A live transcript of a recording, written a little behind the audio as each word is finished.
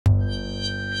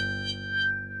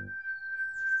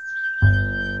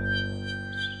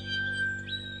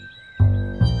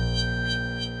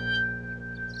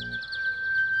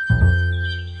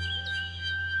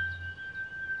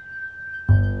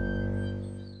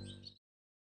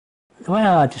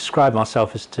Well, I describe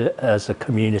myself as a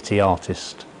community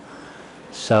artist.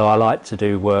 So I like to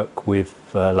do work with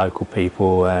local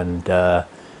people and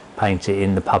paint it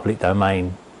in the public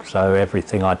domain. So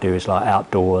everything I do is like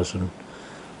outdoors and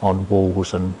on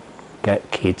walls, and get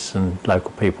kids and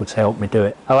local people to help me do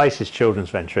it. Oasis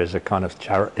Children's Venture is a kind of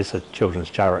it's a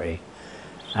children's charity,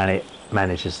 and it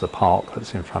manages the park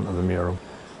that's in front of the mural.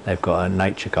 They've got a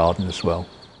nature garden as well.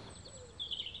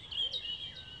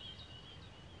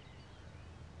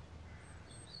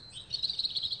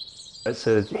 It's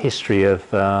a history of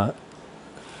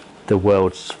the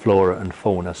world's flora and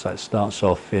fauna. So it starts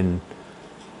off in,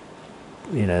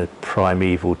 you know,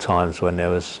 primeval times when there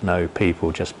was no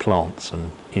people, just plants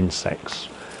and insects.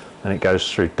 And it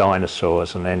goes through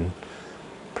dinosaurs and then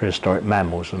prehistoric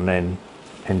mammals and then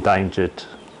endangered,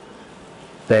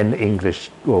 then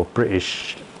English or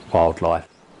British wildlife.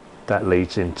 That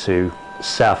leads into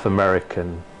South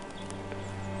American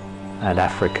and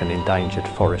African endangered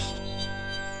forests.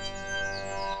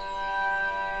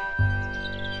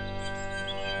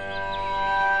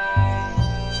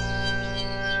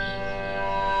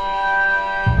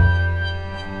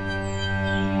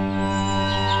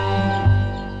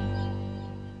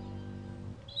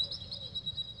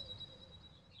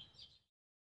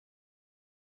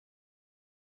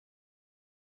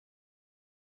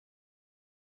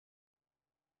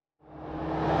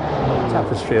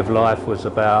 Tapestry of Life was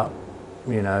about,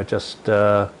 you know, just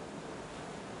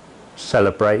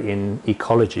celebrating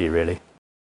ecology, really.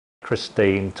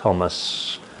 Christine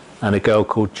Thomas and a girl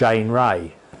called Jane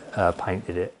Ray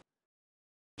painted it.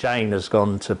 Jane has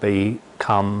gone to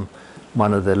become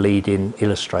one of the leading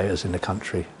illustrators in the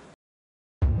country.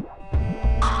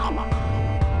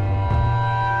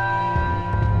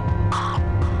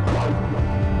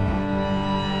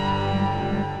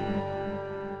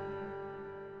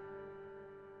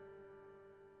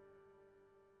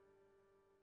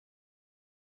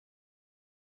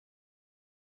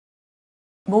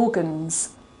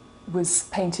 Morgan's was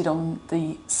painted on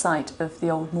the site of the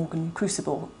old Morgan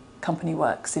Crucible Company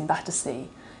works in Battersea,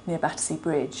 near Battersea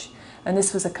Bridge. And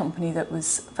this was a company that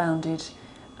was founded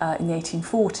in the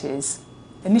 1840s.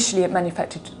 Initially it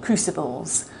manufactured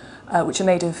crucibles, which are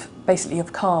made of basically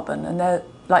of carbon, and they're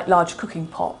like large cooking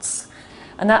pots.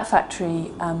 And that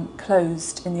factory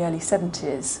closed in the early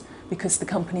 70s because the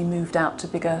company moved out to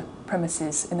bigger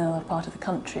premises in another part of the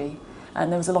country.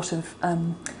 And there was a lot of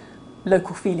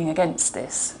local feeling against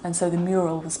this, and so the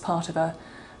mural was part of a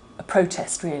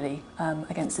protest really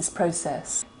against this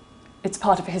process. It's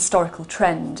part of a historical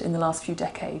trend in the last few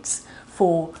decades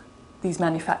for these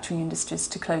manufacturing industries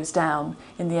to close down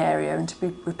in the area and to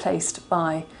be replaced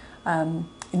by, in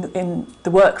the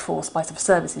workforce, by sort of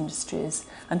service industries,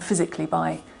 and physically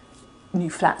by new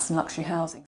flats and luxury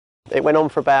housing. It went on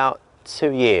for about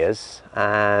 2 years,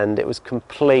 and it was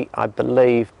complete, I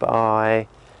believe, by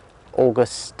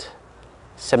August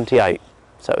 78,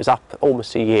 so it was up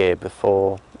almost a year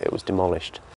before it was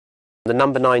demolished. The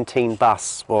number 19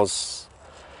 bus was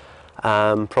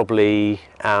probably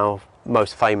our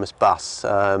most famous bus.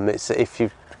 If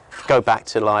you go back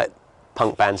to like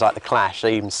punk bands like The Clash,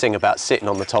 they even sing about sitting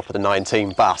on the top of the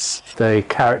 19 bus. The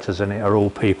characters in it are all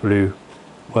people who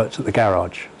worked at the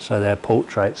garage, so they're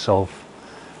portraits of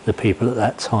the people at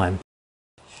that time.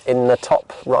 In the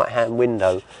top right-hand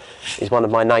window is one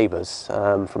of my neighbours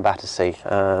from Battersea,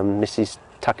 Mrs.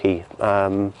 Tuckey.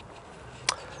 A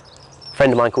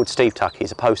friend of mine called Steve Tuckey,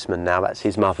 he's a postman now, that's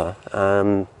his mother.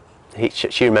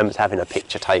 She remembers having a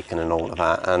picture taken and all of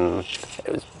that, and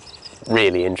it was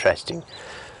really interesting.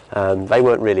 They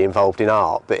weren't really involved in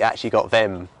art, but it actually got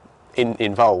them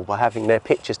involved by having their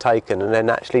pictures taken and then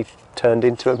actually turned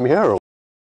into a mural.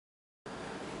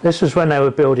 This was when they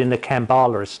were building the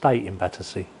Kambala estate in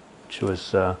Battersea, which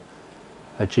was a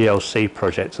GLC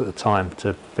project at the time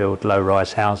to build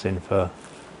low-rise housing for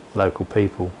local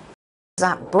people.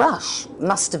 That brush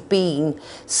must have been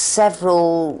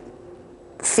several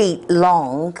feet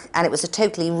long, and it was a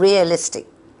totally realistic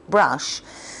brush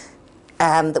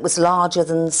that was larger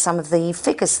than some of the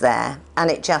figures there,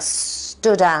 and it just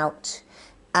stood out,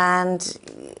 and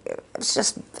it was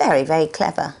just very, very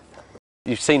clever.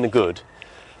 You've seen the good.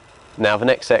 Now the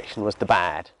next section was the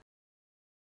bad.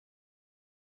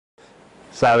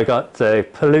 So we got the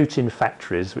polluting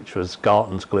factories, which was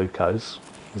Garton's Glucose,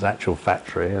 it was an actual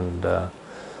factory, and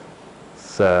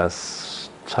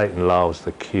Tate & Lyle was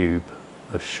the cube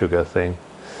of sugar thing.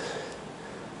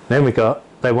 Then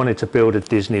they wanted to build a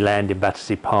Disneyland in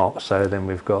Battersea Park, so then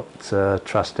we've got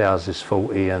Trust Houses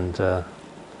 40 and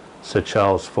Sir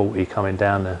Charles 40 coming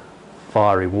down the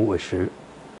fiery water chute.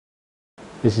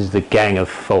 This is the Gang of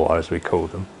Four, as we call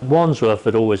them. Wandsworth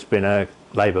had always been a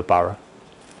Labour borough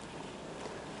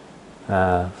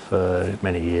for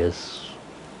many years.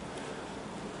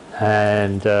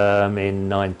 And in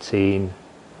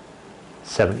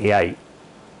 1978,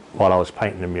 while I was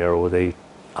painting the mural, the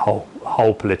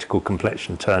whole political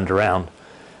complexion turned around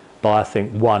by, I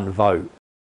think, one vote.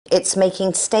 It's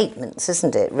making statements,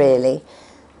 isn't it, really?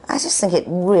 I just think it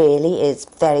really is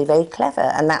very, very clever,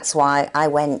 and that's why I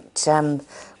went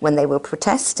when they were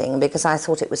protesting, because I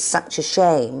thought it was such a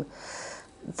shame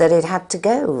that it had to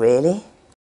go, really.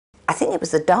 I think it was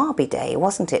the Derby day,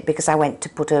 wasn't it? Because I went to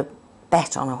put a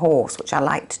bet on a horse, which I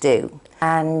like to do.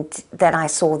 And then I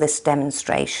saw this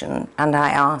demonstration and I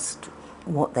asked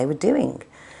what they were doing.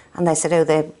 And they said, oh,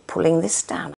 they're pulling this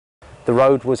down. The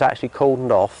road was actually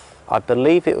cordoned off. I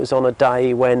believe it was on a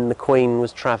day when the Queen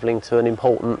was travelling to an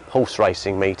important horse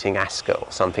racing meeting, Ascot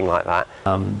or something like that.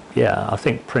 Yeah, I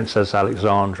think Princess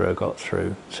Alexandra got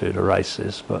through to the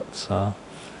races, but I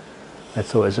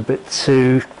thought it was a bit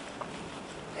too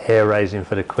hair-raising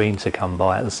for the Queen to come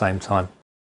by at the same time.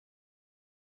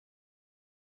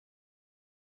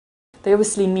 They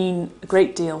obviously mean a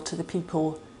great deal to the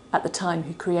people at the time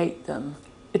who create them.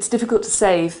 It's difficult to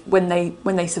say when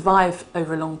they survive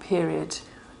over a long period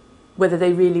whether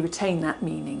they really retain that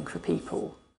meaning for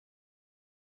people.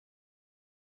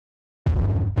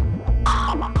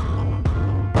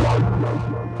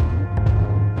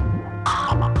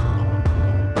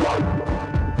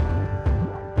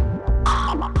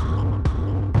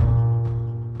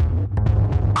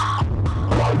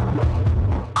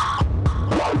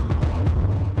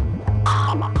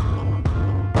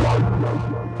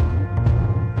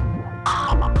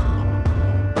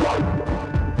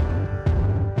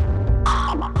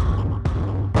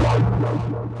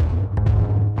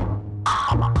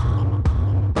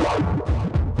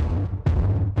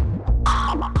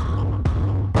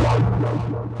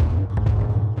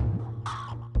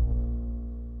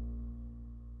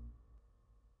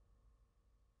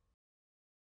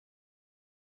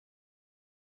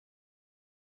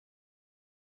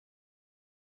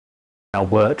 I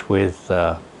worked with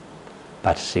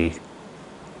Battersea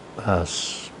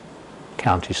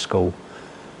County School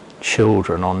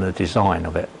children on the design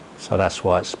of it, so that's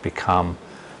why it's become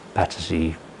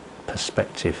Battersea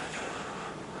Perspective.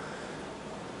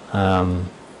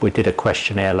 We did a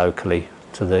questionnaire locally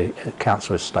to the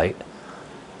council estate,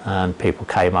 and people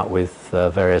came up with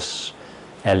various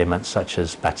elements such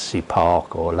as Battersea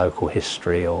Park or local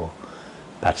history or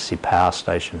Battersea Power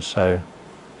Station, so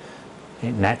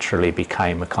it naturally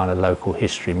became a kind of local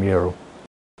history mural.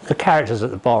 The characters at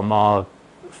the bottom are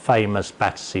famous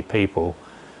Battersea people,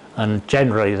 and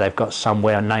generally they've got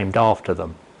somewhere named after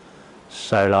them.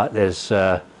 So like there's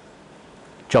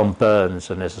John Burns,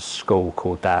 and there's a school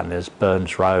called that, and there's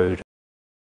Burns Road.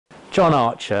 John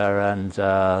Archer, and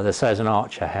there's an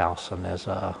Archer house, and there's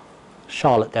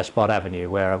Charlotte Despard Avenue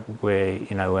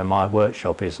where my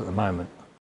workshop is at the moment.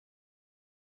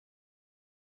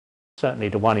 Certainly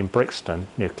the one in Brixton,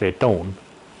 Nuclear Dawn,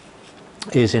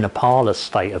 is in a parlous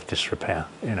state of disrepair.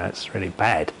 You know, it's really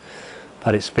bad,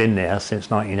 but it's been there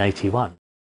since 1981.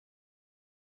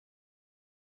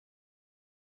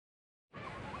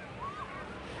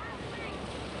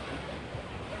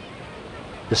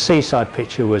 The seaside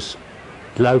picture was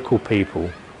local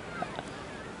people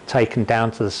taken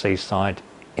down to the seaside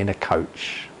in a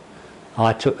coach.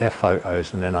 I took their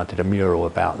photos and then I did a mural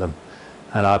about them.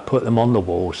 And I put them on the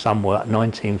wall, some were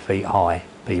 19 feet high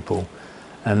people,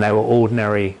 and they were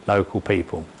ordinary local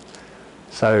people.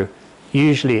 So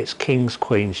usually it's kings,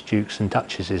 queens, dukes and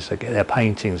duchesses that get their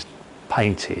paintings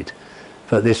painted,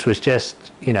 but this was just,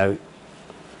 you know,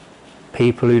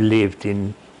 people who lived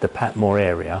in the Patmore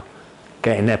area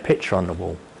getting their picture on the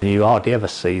wall. You hardly ever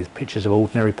see pictures of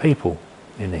ordinary people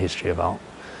in the history of art.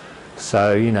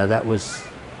 So, you know, that was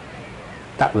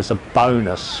a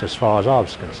bonus as far as I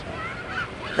was concerned.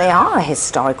 They are a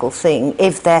historical thing.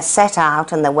 If they're set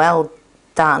out and they're well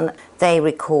done, they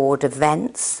record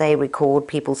events, they record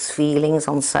people's feelings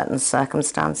on certain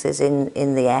circumstances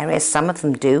in the area. Some of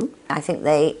them do. I think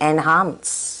they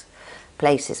enhance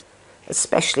places,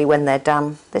 especially when they're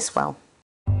done this well.